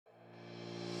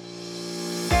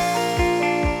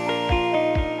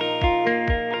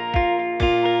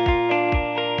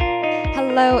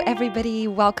everybody.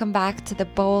 Welcome back to the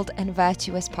Bold and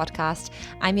Virtuous podcast.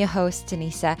 I'm your host,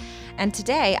 Denisa, and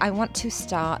today I want to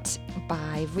start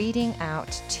by reading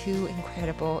out two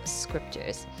incredible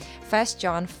scriptures. 1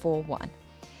 John 4:1.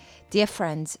 Dear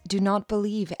friends, do not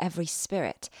believe every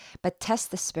spirit, but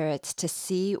test the spirits to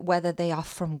see whether they are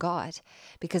from God,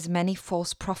 because many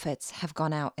false prophets have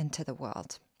gone out into the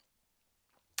world.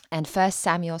 And 1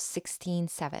 Samuel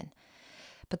 16:7.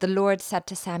 But the Lord said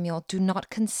to Samuel, do not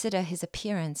consider his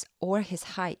appearance or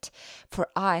his height, for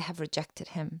I have rejected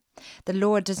him. The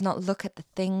Lord does not look at the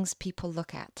things people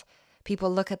look at. People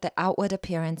look at the outward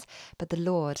appearance, but the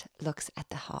Lord looks at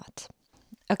the heart.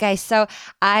 Okay, so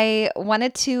I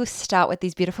wanted to start with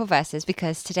these beautiful verses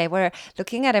because today we're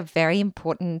looking at a very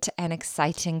important and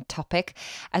exciting topic,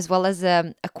 as well as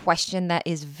a question that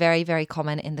is very, very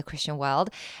common in the Christian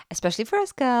world, especially for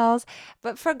us girls,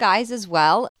 but for guys as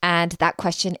well. And that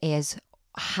question is,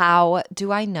 how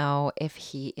do I know if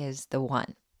he is the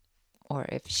one or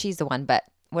if she's the one? But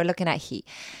we're looking at he.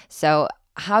 So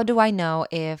how do I know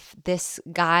if this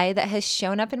guy that has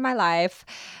shown up in my life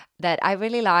that I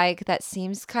really like, that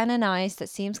seems kind of nice, that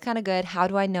seems kind of good, how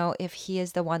do I know if he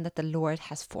is the one that the Lord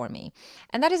has for me?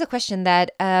 And that is a question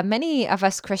that many of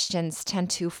us Christians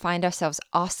tend to find ourselves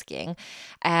asking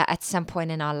at some point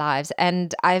in our lives.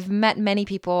 And I've met many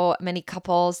people, many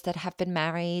couples that have been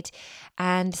married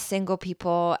and single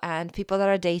people and people that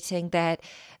are dating that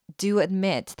do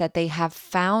admit that they have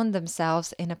found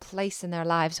themselves in a place in their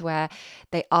lives where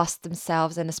they asked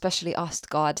themselves and especially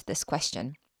asked God this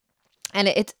question. And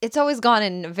it's always gone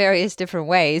in various different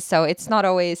ways, so it's not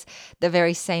always the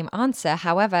very same answer.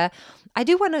 However, I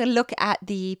do want to look at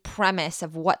the premise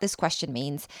of what this question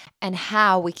means and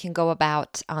how we can go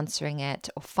about answering it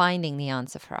or finding the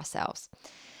answer for ourselves.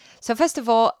 So first of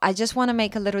all, I just want to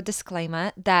make a little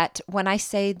disclaimer that when I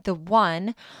say the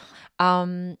one,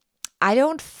 I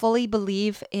don't fully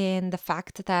believe in the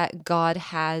fact that God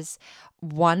has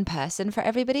one person for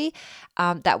everybody.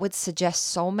 That would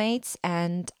suggest soulmates,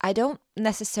 and I don't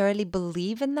necessarily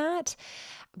believe in that.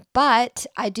 But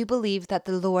I do believe that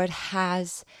the Lord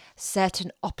has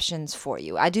certain options for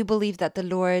you. I do believe that the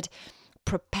Lord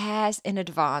prepares in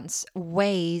advance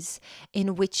ways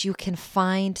in which you can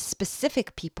find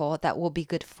specific people that will be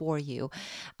good for you.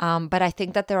 But I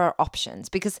think that there are options,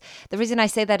 because the reason I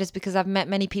say that is because I've met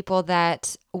many people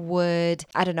that would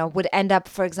end up,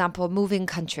 for example, moving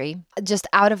country just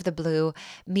out of the blue,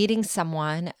 meeting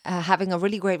someone, having a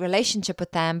really great relationship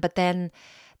with them, but then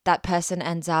that person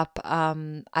ends up,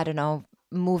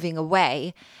 moving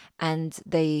away, and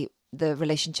the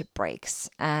relationship breaks,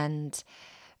 and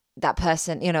that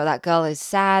person, that girl is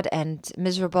sad and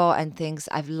miserable and thinks,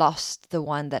 I've lost the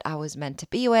one that I was meant to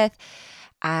be with.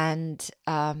 And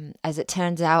as it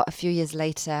turns out, a few years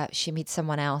later, she meets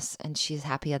someone else and she's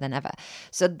happier than ever.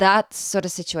 So that sort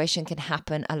of situation can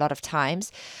happen a lot of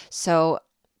times. So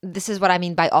this is what I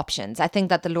mean by options. I think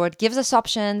that the Lord gives us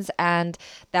options and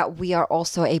that we are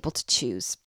also able to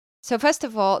choose. So first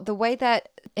of all, the way that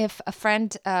if a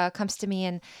friend comes to me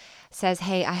and says,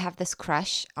 hey, I have this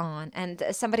crush on, and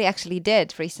somebody actually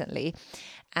did recently,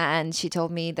 and she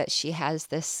told me that she has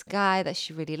this guy that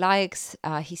she really likes.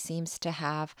 He seems to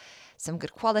have some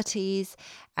good qualities,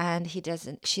 and she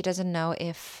doesn't know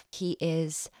if he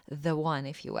is the one,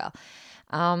 if you will.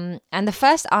 And the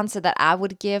first answer that I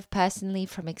would give personally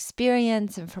from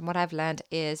experience and from what I've learned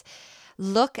is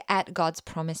look at God's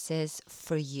promises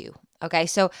for you. Okay,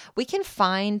 so we can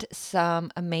find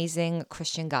some amazing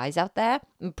Christian guys out there.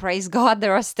 Praise God,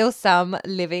 there are still some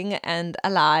living and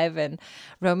alive and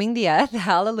roaming the earth.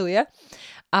 Hallelujah.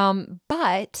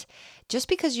 But just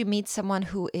because you meet someone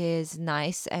who is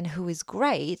nice and who is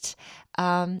great,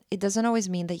 it doesn't always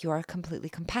mean that you are completely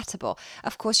compatible.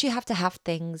 Of course, you have to have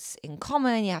things in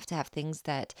common. You have to have things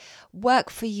that work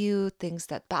for you, things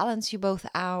that balance you both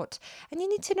out. And you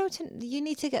need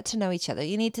to get to know each other.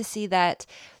 You need to see that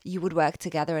you would work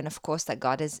together. And of course, that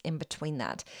God is in between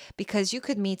that, because you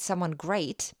could meet someone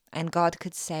great and God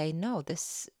could say, no,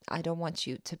 I don't want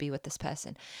you to be with this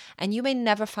person. And you may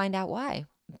never find out why.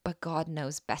 But God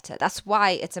knows better. That's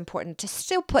why it's important to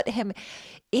still put him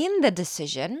in the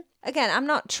decision. Again, I'm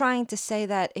not trying to say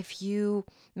that if you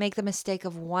make the mistake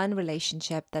of one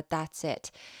relationship, that's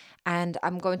it. And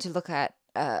I'm going to look at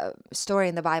a story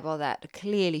in the Bible that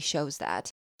clearly shows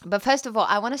that. But first of all,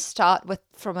 I want to start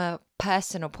from a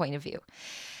personal point of view.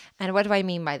 And what do I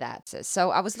mean by that?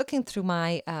 So I was looking through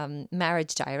my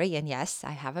marriage diary, and yes, I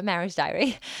have a marriage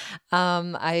diary.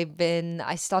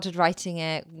 I started writing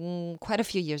it quite a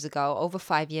few years ago, over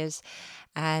 5 years,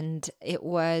 and it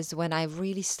was when I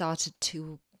really started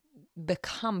to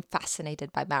become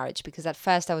fascinated by marriage, because at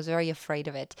first I was very afraid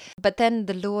of it. But then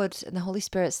the Lord and the Holy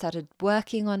Spirit started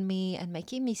working on me and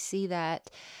making me see that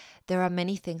there are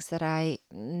many things that I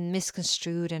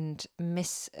misconstrued and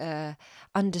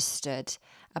misunderstood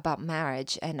about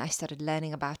marriage. And I started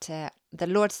learning about it. The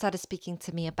Lord started speaking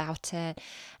to me about it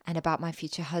and about my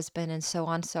future husband and so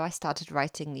on. So I started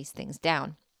writing these things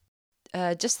down.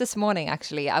 Just this morning,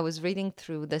 actually, I was reading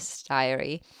through this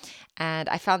diary and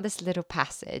I found this little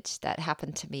passage that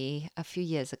happened to me a few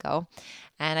years ago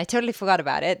and I totally forgot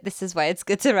about it. This is why it's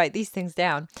good to write these things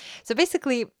down. So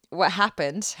basically what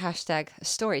happened, hashtag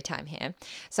story time here.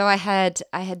 So I had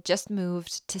just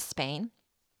moved to Spain,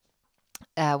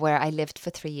 where I lived for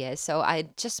 3 years. So I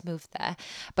just moved there.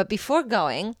 But before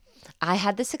going, I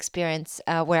had this experience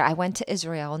where I went to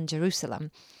Israel and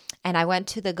Jerusalem. And I went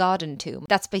to the Garden Tomb.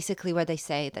 That's basically where they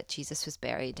say that Jesus was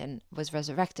buried and was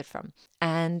resurrected from.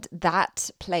 And that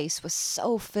place was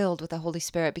so filled with the Holy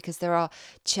Spirit because there are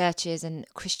churches and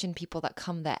Christian people that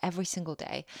come there every single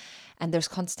day. And there's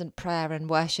constant prayer and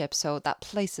worship. So that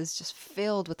place is just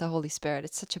filled with the Holy Spirit.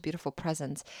 It's such a beautiful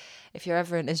presence. If you're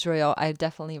ever in Israel, I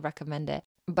definitely recommend it.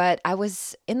 But I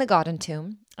was in the Garden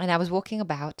Tomb and I was walking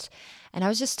about and I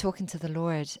was just talking to the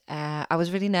Lord. I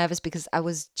was really nervous because I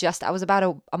was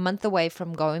about a month away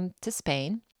from going to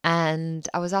Spain. And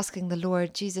I was asking the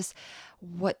Lord, Jesus,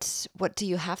 what do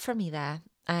you have for me there?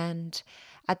 And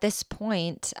at this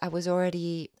point, I was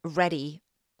already ready,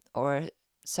 or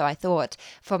so I thought,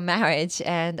 for marriage.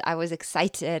 And I was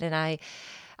excited and I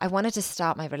wanted to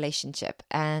start my relationship.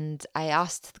 And I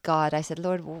asked God, I said,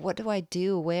 Lord, what do I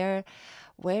do? Where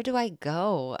do I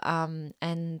go?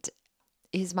 And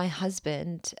is my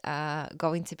husband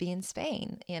going to be in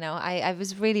Spain? I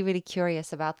was really, really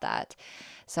curious about that.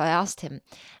 So I asked him.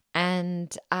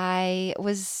 And I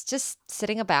was just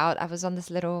sitting about. I was on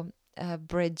this little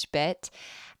bridge bit.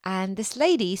 And this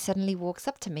lady suddenly walks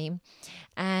up to me.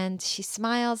 And she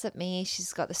smiles at me.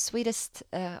 She's got the sweetest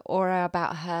aura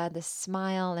about her, the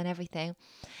smile and everything.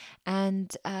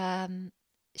 And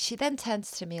she then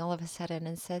turns to me all of a sudden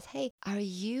and says, "Hey, are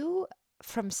you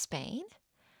from Spain?"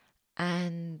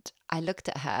 And I looked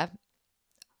at her,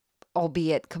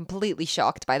 albeit completely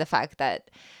shocked by the fact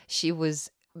that she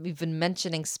was even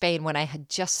mentioning Spain when I had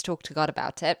just talked to God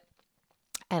about it.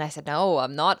 And I said, "No,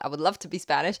 I'm not. I would love to be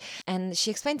Spanish." And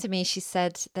she explained to me, she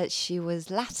said that she was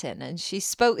Latin and she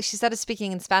started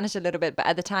speaking in Spanish a little bit, but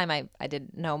at the time I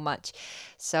didn't know much.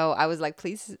 So I was like,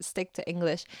 please stick to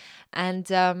English.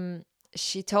 And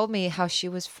she told me how she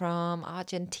was from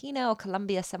Argentina or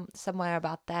Colombia, somewhere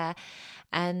about there.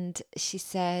 And she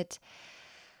said,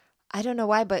 I don't know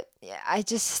why, but I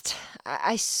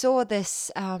saw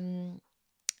this,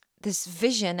 this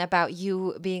vision about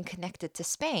you being connected to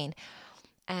Spain.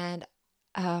 And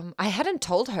I hadn't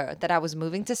told her that I was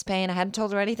moving to Spain. I hadn't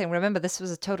told her anything. Remember, this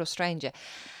was a total stranger.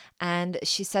 And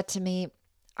she said to me,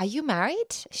 "Are you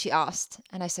married?" She asked.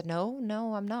 And I said, No,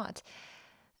 I'm not.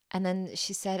 And then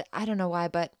she said, "I don't know why,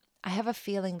 but I have a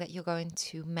feeling that you're going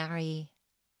to marry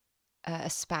a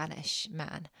Spanish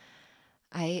man.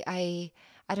 I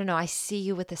don't know. I see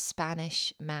you with a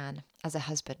Spanish man as a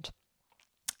husband."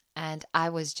 And I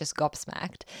was just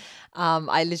gobsmacked.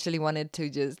 I literally wanted to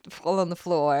just fall on the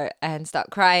floor and start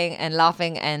crying and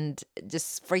laughing and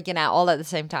just freaking out all at the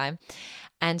same time.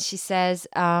 And she says,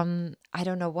 "I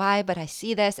don't know why, but I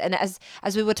see this." And as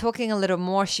we were talking a little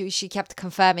more, she kept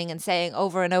confirming and saying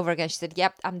over and over again. She said,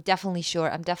 "Yep, I'm definitely sure.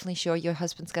 I'm definitely sure your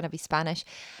husband's going to be Spanish.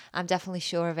 I'm definitely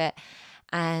sure of it."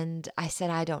 And I said,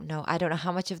 "I don't know. I don't know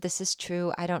how much of this is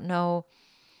true. I don't know.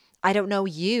 I don't know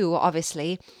you,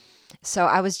 obviously." So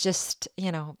I was just,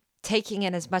 taking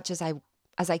in as much as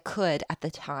I could at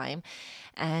the time.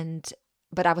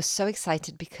 But I was so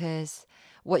excited because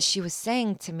what she was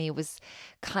saying to me was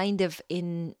kind of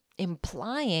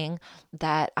implying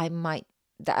that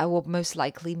I will most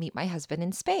likely meet my husband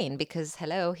in Spain because,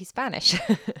 hello, he's Spanish.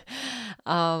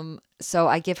 So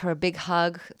I give her a big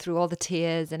hug through all the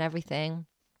tears and everything.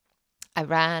 I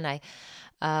ran, I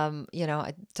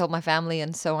told my family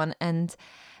and so on. And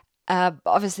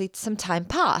obviously some time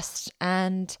passed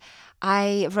and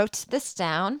I wrote this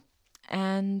down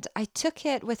and I took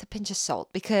it with a pinch of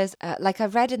salt because like I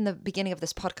read in the beginning of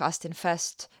this podcast in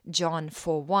 1 John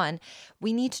 4:1,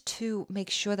 we need to make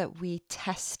sure that we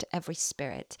test every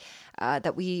spirit,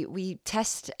 that we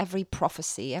test every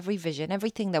prophecy, every vision,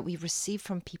 everything that we receive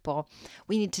from people.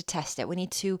 We need to test it. We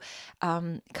need to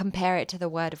compare it to the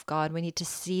word of God. We need to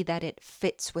see that it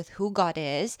fits with who God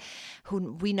is,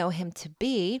 who we know him to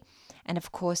be, and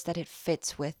of course that it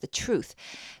fits with the truth.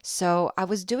 So I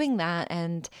was doing that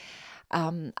and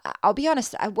I'll be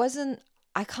honest, I wasn't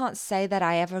I can't say that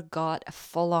I ever got a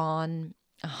full-on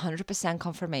 100%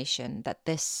 confirmation that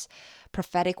this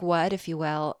prophetic word, if you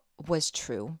will, was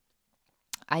true.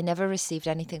 I never received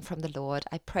anything from the Lord.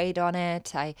 I prayed on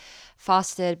it, I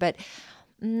fasted, but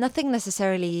nothing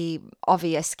necessarily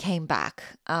obvious came back.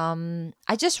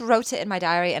 I just wrote it in my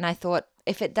diary and I thought,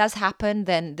 if it does happen,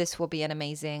 then this will be an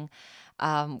amazing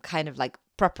kind of like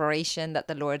preparation that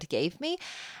the Lord gave me.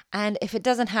 And if it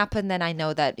doesn't happen, then I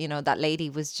know that, that lady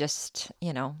was just,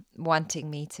 wanting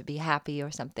me to be happy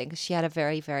or something. 'Cause she had a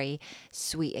very, very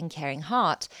sweet and caring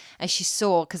heart. And she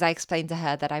saw, because I explained to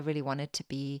her that I really wanted to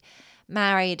be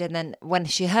married. And then when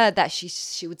she heard that,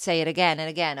 she would say it again and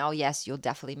again. Oh, yes, you'll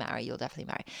definitely marry. You'll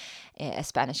definitely marry a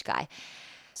Spanish guy.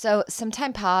 So some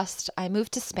time passed. I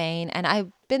moved to Spain and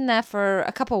I've been there for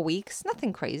a couple of weeks.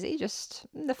 Nothing crazy, just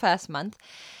the first month.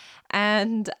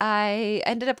 And I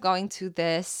ended up going to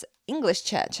this English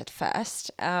church at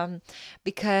first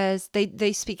because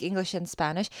they speak English and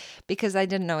Spanish, because I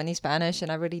didn't know any Spanish and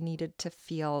I really needed to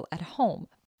feel at home.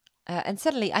 And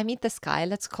suddenly I meet this guy,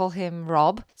 let's call him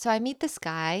Rob. So I meet this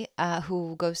guy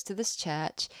who goes to this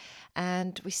church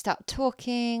and we start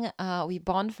talking. We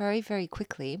bond very, very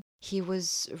quickly. He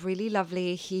was really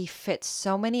lovely. He fit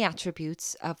so many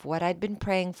attributes of what I'd been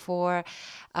praying for,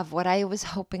 of what I was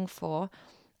hoping for.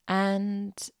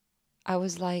 And I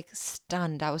was like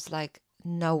stunned. I was like,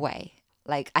 no way.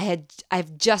 Like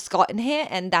I've just gotten here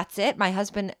and that's it. My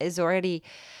husband is already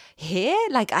here.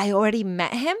 Like I already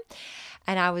met him.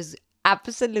 And I was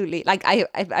absolutely like,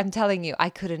 I'm telling you, I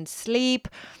couldn't sleep.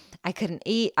 I couldn't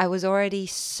eat. I was already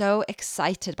so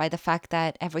excited by the fact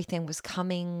that everything was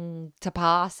coming to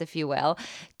pass, if you will,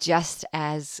 just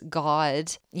as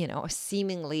God,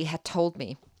 seemingly had told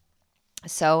me.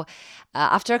 So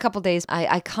after a couple of days,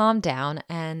 I calmed down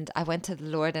and I went to the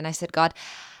Lord and I said, God,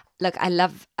 look, I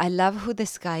love who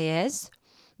this guy is,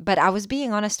 but I was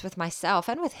being honest with myself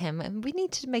and with him, and we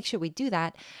need to make sure we do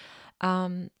that.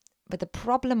 But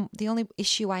the only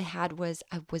issue I had was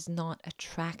I was not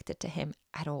attracted to him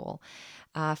at all,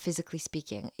 physically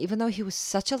speaking. Even though he was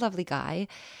such a lovely guy,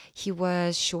 he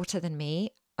was shorter than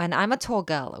me. And I'm a tall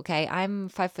girl, okay? I'm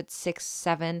 5'6",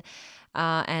 7.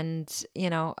 And,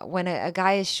 when a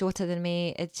guy is shorter than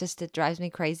me, it drives me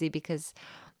crazy because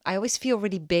I always feel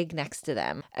really big next to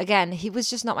them. Again, he was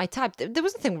just not my type. There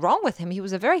was nothing wrong with him. He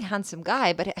was a very handsome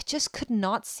guy, but I just could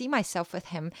not see myself with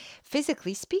him,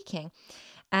 physically speaking.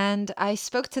 And I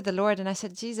spoke to the Lord and I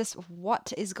said, Jesus,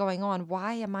 what is going on?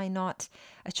 Why am I not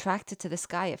attracted to this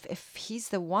guy? If he's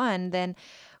the one, then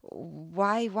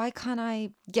why can't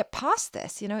I get past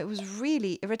this? It was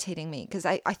really irritating me because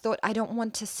I thought I don't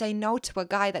want to say no to a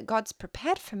guy that God's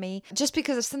prepared for me just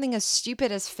because of something as stupid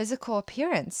as physical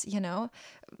appearance,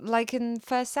 like in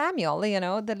First Samuel,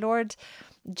 the Lord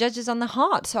judges on the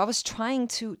heart. So I was trying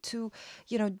to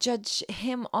judge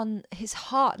him on his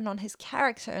heart and on his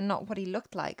character and not what he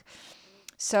looked like.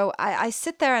 So I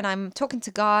sit there and I'm talking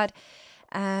to God,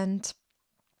 and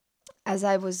as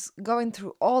I was going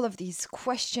through all of these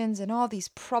questions and all these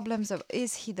problems of,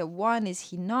 is he the one, is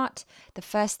he not, the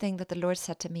first thing that the Lord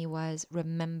said to me was,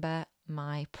 remember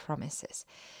my promises.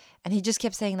 And he just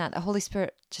kept saying that. The Holy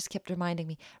Spirit just kept reminding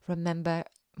me, remember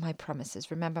my promises,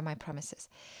 remember my promises.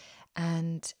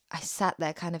 And I sat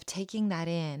there kind of taking that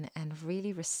in and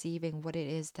really receiving what it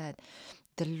is that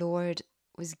the Lord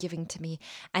was giving to me,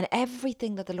 and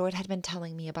everything that the Lord had been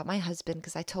telling me about my husband,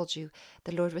 because I told you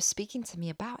the Lord was speaking to me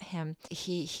about him.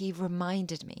 He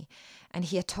reminded me, and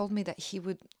he had told me that he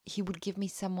would give me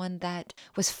someone that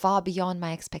was far beyond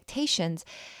my expectations.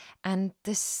 And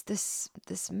this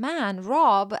man,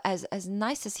 Rob, as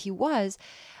nice as he was,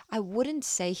 I wouldn't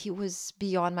say he was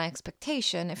beyond my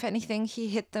expectation. If anything, he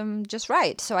hit them just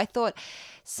right. So I thought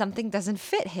something doesn't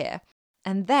fit here.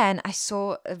 And then I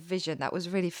saw a vision that was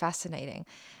really fascinating.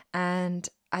 And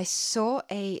I saw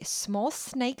a small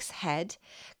snake's head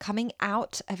coming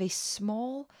out of a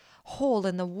small hole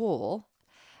in the wall.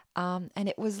 And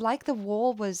it was like the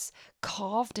wall was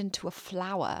carved into a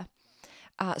flower.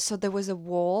 So there was a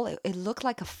wall. It looked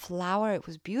like a flower. It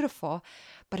was beautiful.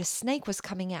 But a snake was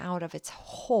coming out of its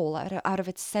hole, out of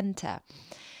its center.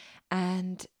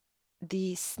 And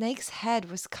the snake's head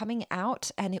was coming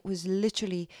out and it was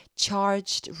literally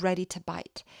charged, ready to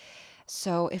bite.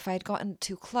 So if I had gotten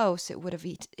too close, it would have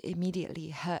immediately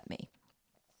hurt me.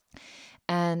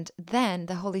 And then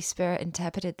the Holy Spirit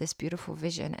interpreted this beautiful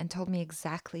vision and told me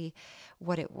exactly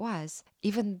what it was.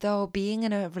 Even though being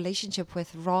in a relationship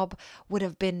with Rob would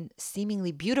have been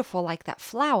seemingly beautiful like that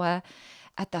flower,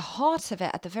 at the heart of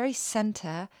it, at the very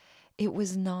center, it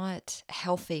was not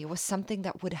healthy. It was something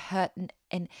that would hurt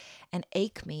and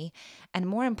ache me. And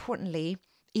more importantly,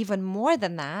 even more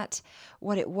than that,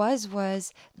 what it was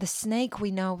the snake,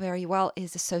 we know very well,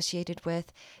 is associated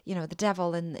with, the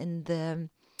devil in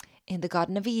the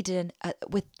Garden of Eden,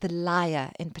 with the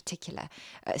liar in particular.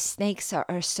 Snakes are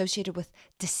associated with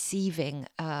deceiving,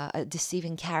 a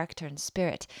deceiving character and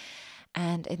spirit.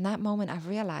 And in that moment, I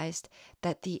realized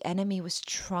that the enemy was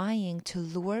trying to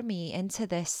lure me into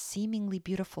this seemingly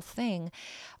beautiful thing,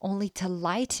 only to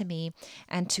lie to me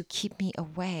and to keep me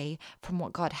away from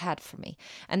what God had for me.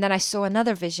 And then I saw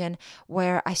another vision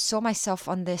where I saw myself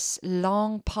on this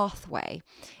long pathway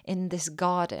in this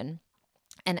garden.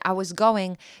 And I was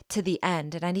going to the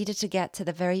end, and I needed to get to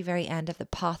the very, very end of the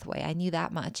pathway. I knew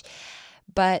that much.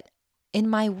 But in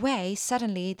my way,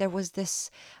 suddenly there was this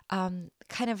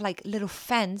kind of like little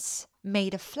fence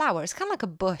made of flowers, kind of like a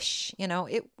bush,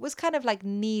 It was kind of like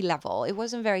knee level. It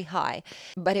wasn't very high,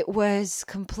 but it was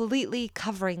completely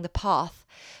covering the path.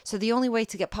 So the only way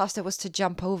to get past it was to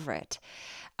jump over it.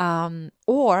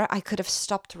 Or I could have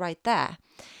stopped right there.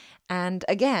 And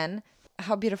again,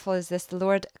 how beautiful is this? The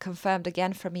Lord confirmed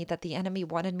again for me that the enemy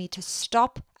wanted me to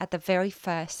stop at the very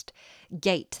first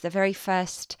gate, the very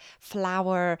first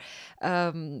flower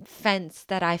fence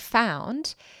that I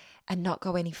found, and not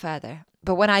go any further.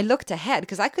 But when I looked ahead,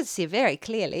 because I could see very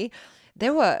clearly,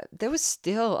 there was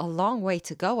still a long way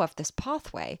to go of this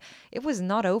pathway. It was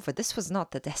not over. This was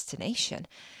not the destination,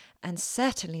 and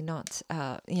certainly not,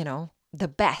 the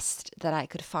best that I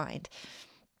could find.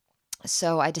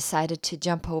 So I decided to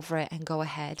jump over it and go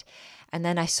ahead. And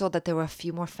then I saw that there were a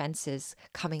few more fences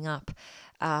coming up,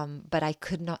 but I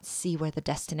could not see where the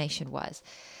destination was.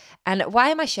 And why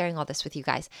am I sharing all this with you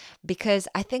guys? Because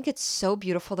I think it's so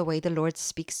beautiful the way the Lord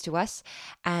speaks to us.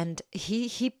 And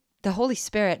the Holy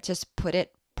Spirit just put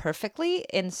it perfectly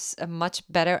in a much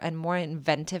better and more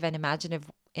inventive and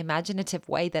imaginative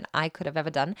way than I could have ever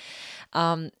done.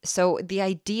 So the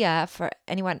idea, for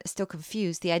anyone still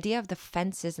confused, the idea of the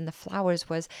fences and the flowers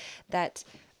was that,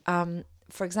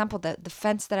 for example, the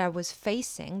fence that I was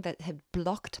facing that had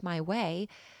blocked my way,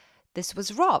 this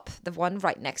was Rob. The one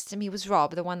right next to me was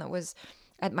Rob, the one that was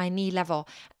at my knee level.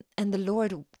 And the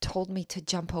Lord told me to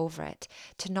jump over it,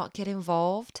 to not get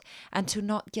involved and to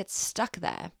not get stuck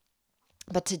there,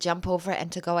 but to jump over it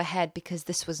and to go ahead, because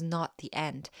this was not the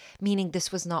end, meaning this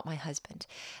was not my husband.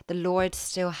 The Lord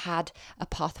still had a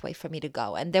pathway for me to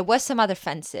go. And there were some other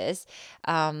fences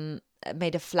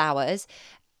made of flowers.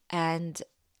 And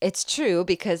it's true,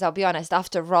 because I'll be honest,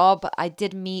 after Rob, I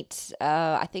did meet,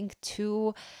 I think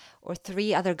 2 or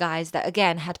 3 other guys that,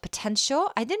 again, had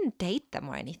potential. I didn't date them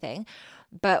or anything,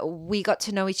 but we got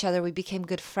to know each other. We became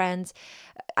good friends.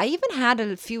 I even had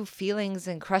a few feelings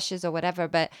and crushes or whatever,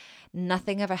 but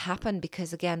nothing ever happened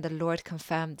because, again, the Lord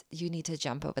confirmed, you need to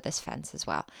jump over this fence as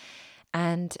well.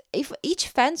 And if each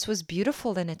fence was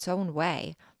beautiful in its own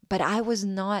way, but it was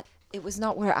not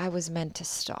where I was meant to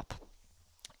stop.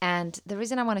 And the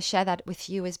reason I want to share that with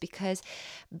you is because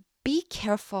be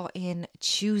careful in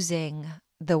choosing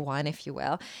the one, if you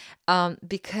will,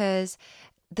 because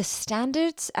the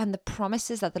standards and the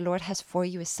promises that the Lord has for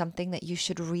you is something that you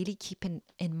should really keep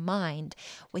in mind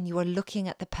when you are looking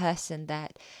at the person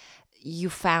that you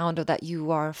found or that you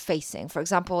are facing. For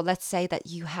example, let's say that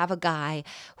you have a guy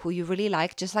who you really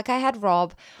like, just like I had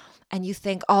Rob, and you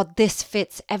think, oh, this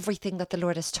fits everything that the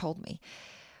Lord has told me.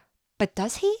 But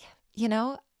does he?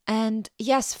 And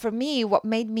yes, for me, what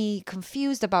made me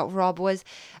confused about Rob was,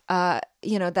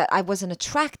 that I wasn't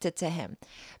attracted to him.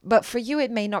 But for you,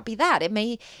 it may not be that. It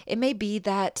may be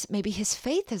that maybe his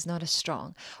faith is not as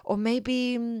strong, or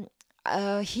maybe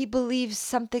he believes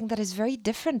something that is very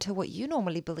different to what you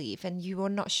normally believe, and you are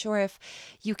not sure if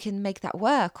you can make that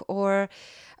work, or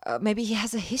maybe he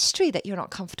has a history that you're not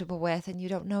comfortable with, and you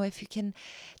don't know if you can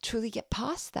truly get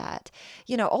past that.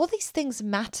 All these things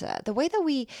matter. The way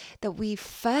that we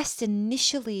first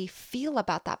initially feel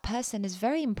about that person is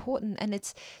very important, and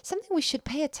it's something we should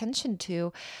pay attention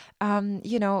to.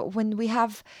 When we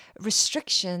have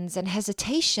restrictions and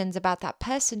hesitations about that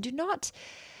person, do not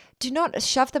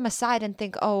shove them aside and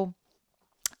think,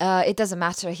 it doesn't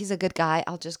matter. He's a good guy.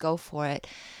 I'll just go for it.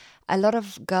 A lot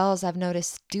of girls I've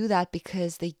noticed do that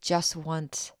because they just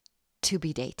want to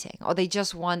be dating, or they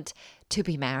just want to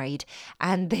be married,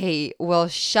 and they will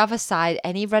shove aside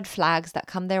any red flags that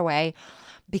come their way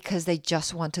because they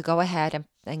just want to go ahead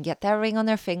and get their ring on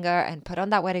their finger and put on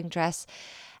that wedding dress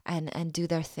and do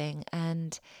their thing.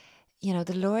 And,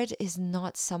 the Lord is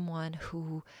not someone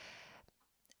who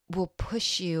will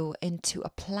push you into a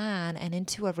plan and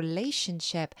into a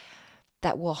relationship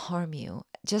that will harm you.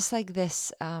 Just like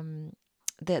this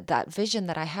that vision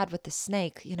that I had with the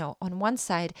snake, on one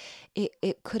side,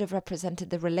 it could have represented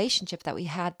the relationship that we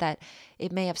had, that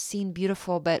it may have seemed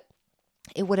beautiful, but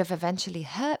it would have eventually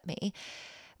hurt me.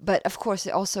 But of course,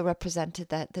 it also represented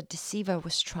that the deceiver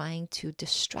was trying to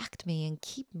distract me and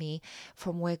keep me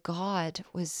from where God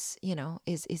was,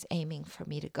 is aiming for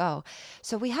me to go.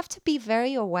 So we have to be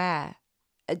very aware.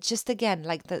 Just again,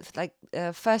 like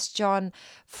 1 John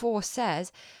 4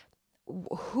 says,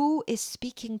 who is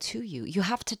speaking to you? You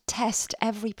have to test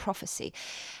every prophecy.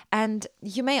 And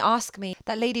you may ask me,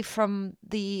 that lady from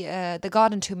the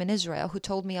garden tomb in Israel who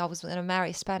told me I was going to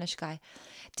marry a Spanish guy,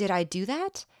 did I do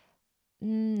that?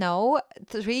 No.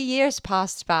 3 years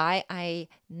passed by. I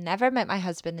never met my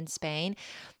husband in Spain.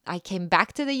 I came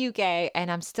back to the UK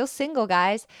and I'm still single,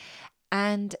 guys.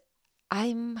 And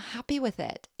I'm happy with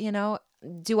it.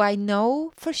 Do I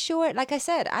know for sure? Like I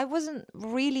said, I wasn't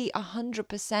really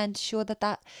 100% sure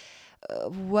that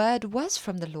word was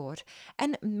from the Lord.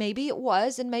 And maybe it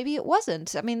was, and maybe it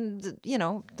wasn't. I mean,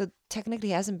 the technically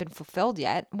hasn't been fulfilled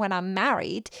yet. When I'm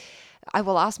married, I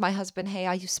will ask my husband, hey,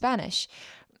 are you Spanish?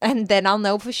 And then I'll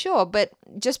know for sure. But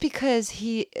just because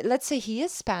let's say he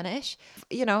is Spanish,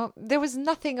 there was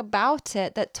nothing about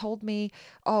it that told me,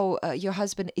 oh, your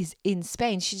husband is in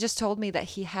Spain. She just told me that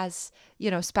he has,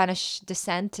 Spanish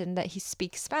descent and that he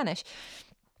speaks Spanish.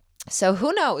 So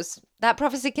who knows? That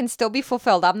prophecy can still be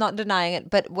fulfilled. I'm not denying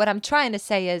it. But what I'm trying to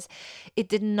say is it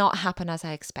did not happen as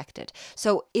I expected.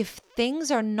 So if things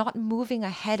are not moving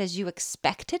ahead as you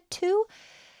expected to,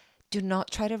 do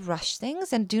not try to rush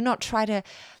things and do not try to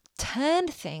turn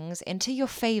things into your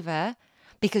favor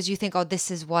because you think, oh,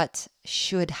 this is what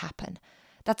should happen.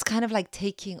 That's kind of like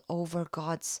taking over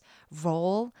God's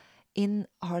role in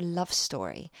our love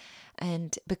story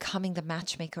and becoming the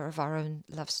matchmaker of our own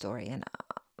love story. And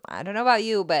I don't know about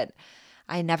you, but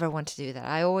I never want to do that.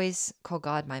 I always call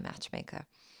God my matchmaker.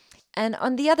 And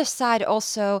on the other side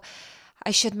also, I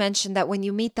should mention that when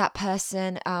you meet that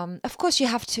person, of course, you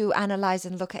have to analyze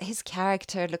and look at his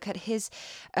character, look at his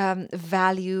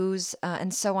values,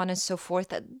 and so on and so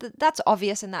forth. That's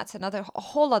obvious, and that's a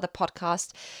whole other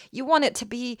podcast. You want it to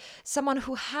be someone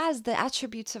who has the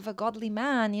attributes of a godly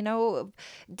man,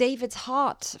 David's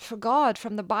heart for God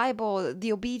from the Bible,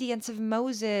 the obedience of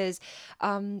Moses,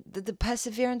 the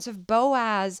perseverance of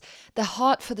Boaz, the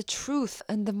heart for the truth,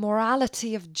 and the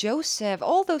morality of Joseph.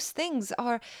 All those things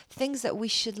are things that we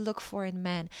should look for in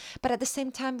men. But at the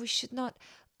same time, we should not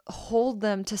hold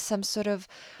them to some sort of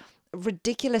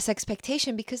ridiculous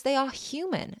expectation because they are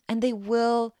human and they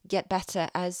will get better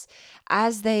as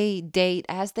they date,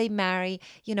 as they marry.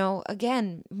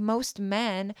 Again, most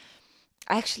men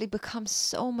actually become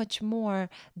so much more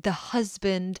the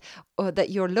husband that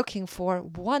you're looking for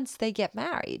once they get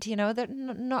married. That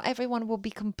not everyone will be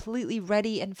completely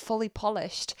ready and fully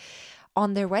polished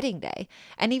on their wedding day.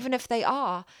 And even if they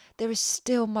are, there is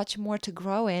still much more to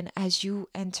grow in as you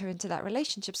enter into that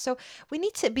relationship. So we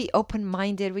need to be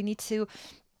open-minded. We need to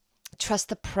trust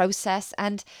the process.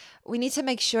 And we need to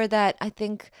make sure that, I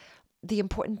think the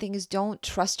important thing is, don't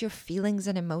trust your feelings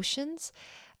and emotions.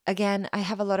 Again, I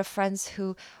have a lot of friends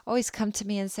who always come to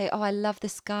me and say, oh, I love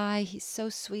this guy. He's so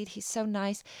sweet. He's so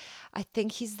nice. I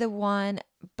think he's the one.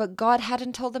 But God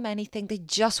hadn't told them anything. They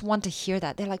just want to hear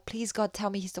that. They're like, please, God, tell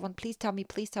me he's the one. Please tell me.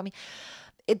 Please tell me.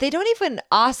 They don't even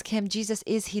ask him, Jesus,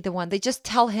 is he the one? They just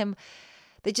tell him.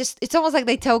 It's almost like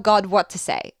they tell God what to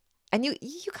say. And we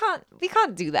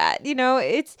can't do that.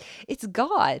 It's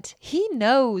God. He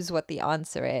knows what the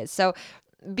answer is. So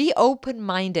be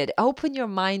open-minded. Open your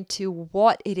mind to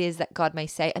what it is that God may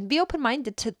say, and be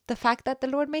open-minded to the fact that the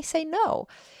Lord may say no,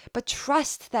 but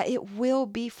trust that it will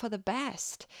be for the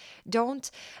best. And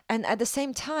at the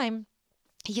same time,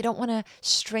 you don't want to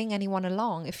string anyone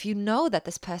along. If you know that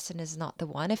this person is not the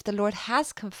one, if the Lord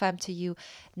has confirmed to you,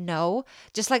 no,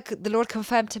 just like the Lord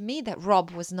confirmed to me that Rob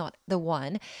was not the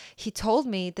one. He told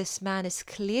me this man is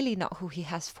clearly not who he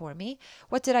has for me.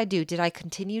 What did I do? Did I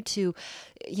continue to,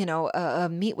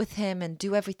 meet with him and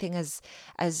do everything as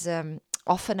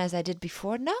often as I did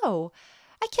before? No,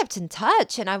 I kept in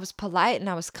touch and I was polite and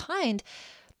I was kind.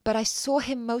 But I saw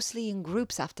him mostly in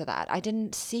groups after that. I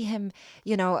didn't see him,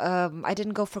 I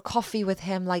didn't go for coffee with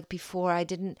him like before. I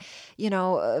didn't,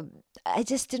 I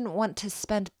just didn't want to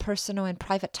spend personal and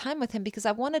private time with him because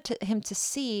I wanted him to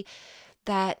see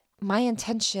that my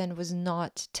intention was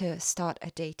not to start a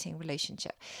dating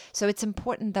relationship. So it's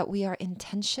important that we are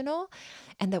intentional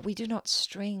and that we do not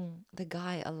string the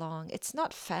guy along. It's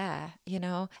not fair,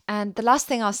 And the last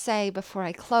thing I'll say before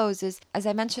I close is, as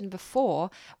I mentioned before,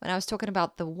 when I was talking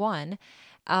about the one,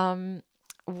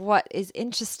 what is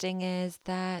interesting is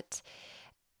that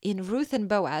in Ruth and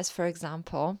Boaz, for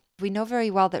example, We know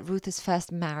very well that Ruth is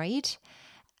first married,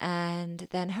 and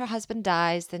then her husband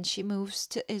dies. Then she moves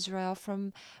to Israel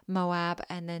from Moab,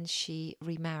 and then she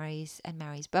remarries and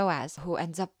marries Boaz, who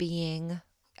ends up being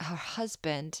her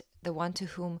husband, the one to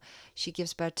whom she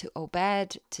gives birth to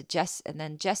Obed, to Jesse, and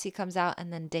then Jesse comes out,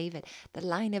 and then David, the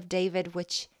line of David,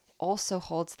 which also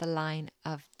holds the line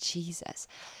of Jesus.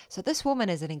 So this woman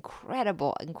is an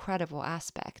incredible, incredible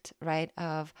aspect, right,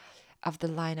 of the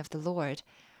line of the Lord.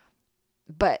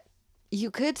 But you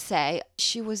could say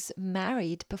she was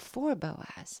married before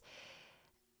Boaz,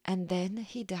 and then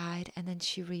he died, and then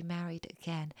she remarried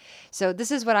again. So this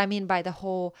is what I mean by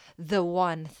the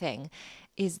one thing,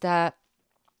 is that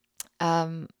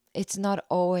it's not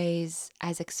always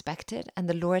as expected, and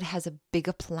the Lord has a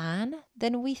bigger plan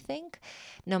than we think.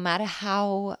 No matter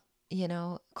how,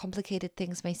 complicated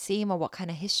things may seem or what kind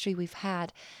of history we've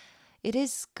had, it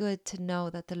is good to know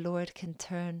that the Lord can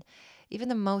turn even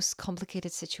the most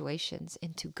complicated situations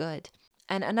into good.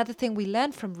 And another thing we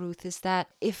learn from Ruth is that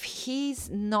if he's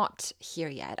not here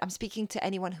yet, I'm speaking to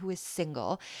anyone who is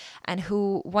single and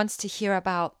who wants to hear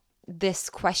about this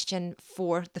question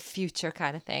for the future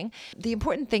kind of thing. The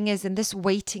important thing is in this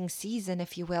waiting season,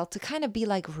 if you will, to kind of be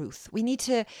like Ruth. We need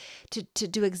to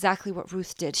do exactly what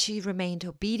Ruth did. She remained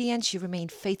obedient. She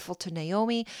remained faithful to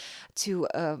Naomi, to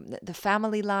the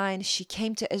family line. She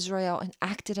came to Israel and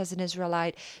acted as an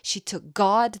Israelite. She took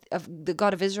the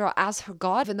God of Israel, as her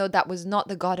God, even though that was not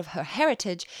the God of her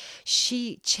heritage.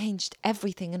 She changed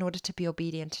everything in order to be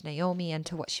obedient to Naomi and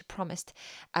to what she promised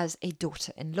as a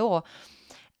daughter-in-law.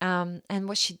 And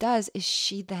what she does is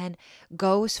she then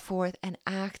goes forth and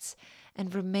acts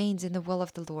and remains in the will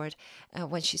of the Lord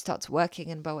when she starts working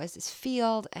in Boaz's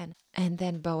field, and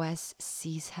then Boaz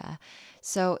sees her.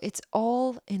 So it's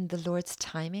all in the Lord's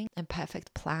timing and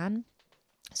perfect plan.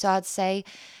 So I'd say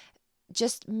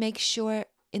just make sure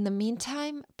in the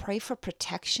meantime, pray for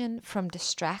protection from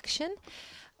distraction.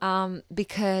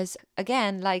 Because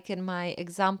again, like in my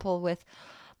example with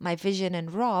my vision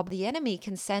and Rob, the enemy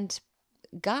can send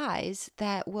guys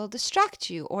that will distract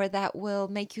you or that will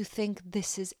make you think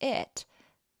this is it.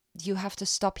 You have to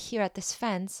stop here at this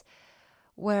fence.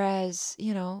 Whereas,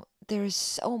 there is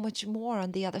so much more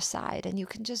on the other side, and you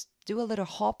can just do a little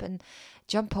hop and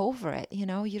jump over it. You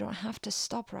don't have to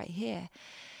stop right here.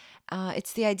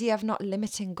 It's the idea of not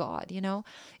limiting God,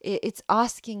 It's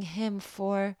asking him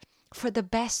for the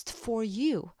best for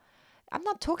you. I'm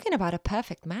not talking about a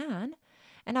perfect man.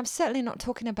 And I'm certainly not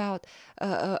talking about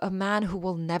a man who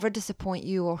will never disappoint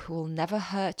you or who will never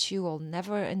hurt you or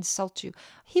never insult you.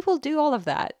 He will do all of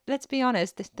that. Let's be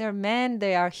honest. They're men,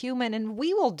 they are human, and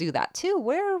we will do that too.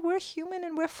 We're human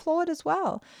and we're flawed as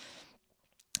well.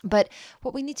 But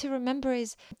what we need to remember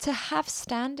is to have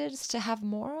standards, to have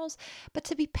morals, but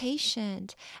to be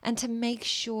patient and to make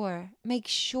sure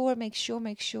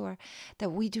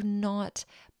that we do not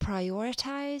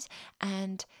prioritize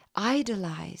and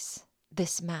idolize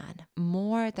this man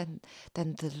more than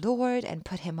the Lord, and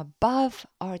put him above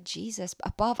our Jesus,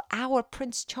 above our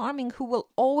Prince Charming, who will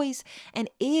always and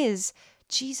is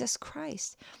Jesus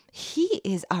Christ. He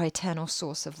is our eternal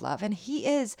source of love, and he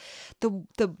is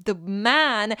the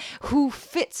man who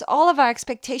fits all of our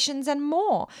expectations and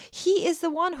more. He is the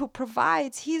one who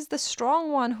provides. He's the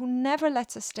strong one who never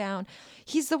lets us down.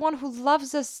 He's the one who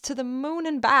loves us to the moon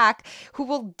and back, who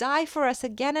will die for us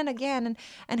again and again,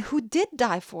 and who did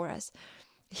die for us.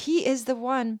 He is the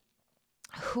one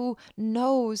who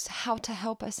knows how to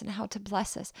help us and how to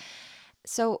bless us.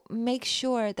 So make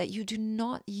sure that you do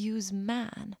not use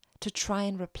man to try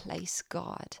and replace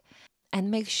God. And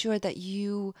make sure that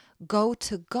you go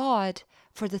to God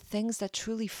for the things that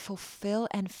truly fulfill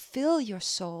and fill your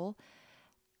soul,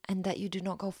 and that you do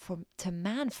not go to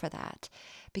man for that,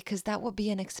 because that will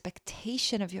be an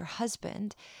expectation of your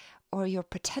husband or your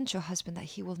potential husband that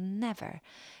he will never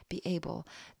be able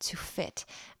to fit.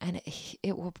 And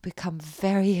it will become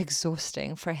very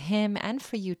exhausting for him and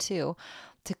for you too,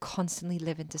 to constantly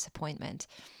live in disappointment.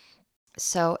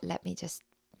 So let me just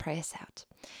pray us out.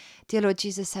 Dear Lord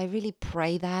Jesus, I really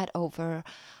pray that over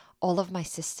all of my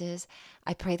sisters.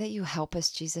 I pray that you help us,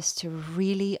 Jesus, to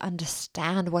really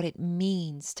understand what it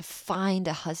means to find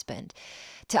a husband,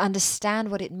 to understand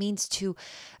what it means to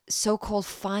so-called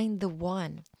find the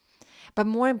one. But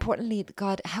more importantly,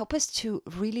 God, help us to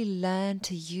really learn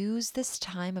to use this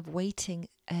time of waiting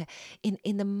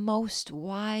in the most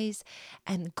wise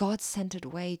and God-centered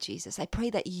way, Jesus. I pray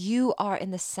that you are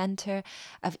in the center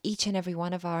of each and every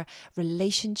one of our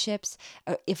relationships,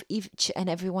 if each and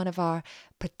every one of our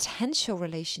potential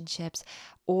relationships,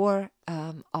 or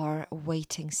our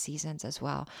waiting seasons as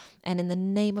well. And in the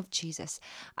name of Jesus,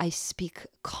 I speak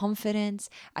confidence,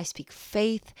 I speak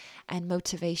faith and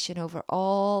motivation over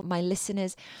all my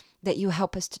listeners, that you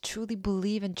help us to truly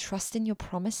believe and trust in your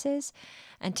promises,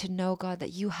 and to know, God,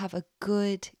 that you have a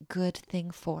good thing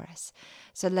for us.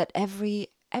 So let every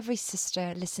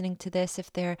sister listening to this,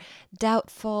 if they're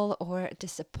doubtful or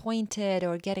disappointed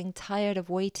or getting tired of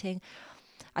waiting,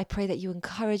 I pray that you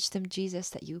encourage them, Jesus,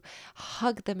 that you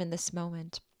hug them in this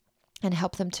moment and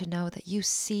help them to know that you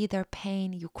see their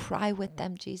pain, you cry with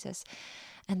them, Jesus,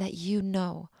 and that you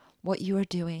know what you are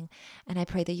doing. And I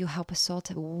pray that you help us all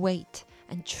to wait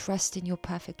and trust in your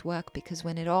perfect work, because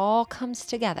when it all comes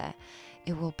together,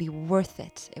 it will be worth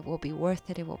it. It will be worth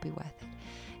it. It will be worth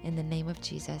it. In the name of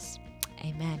Jesus,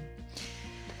 amen.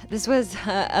 This was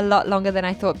a lot longer than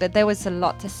I thought, but there was a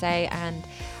lot to say, and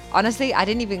honestly, I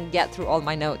didn't even get through all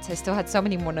my notes. I still had so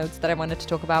many more notes that I wanted to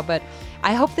talk about, but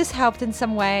I hope this helped in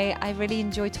some way. I really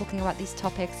enjoy talking about these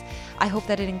topics. I hope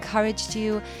that it encouraged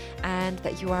you and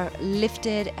that you are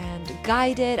lifted and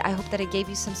guided. I hope that it gave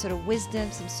you some sort of wisdom,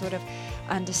 some sort of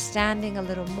understanding a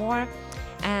little more.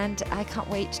 And I can't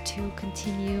wait to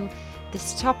continue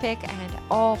this topic and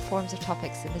all forms of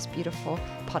topics in this beautiful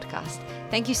podcast.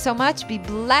 Thank you so much. Be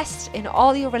blessed in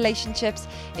all your relationships,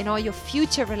 in all your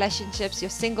future relationships, your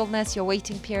singleness, your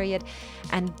waiting period,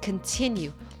 and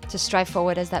continue to strive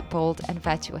forward as that bold and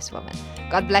virtuous woman.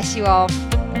 God bless you all.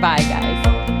 Bye,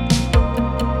 guys.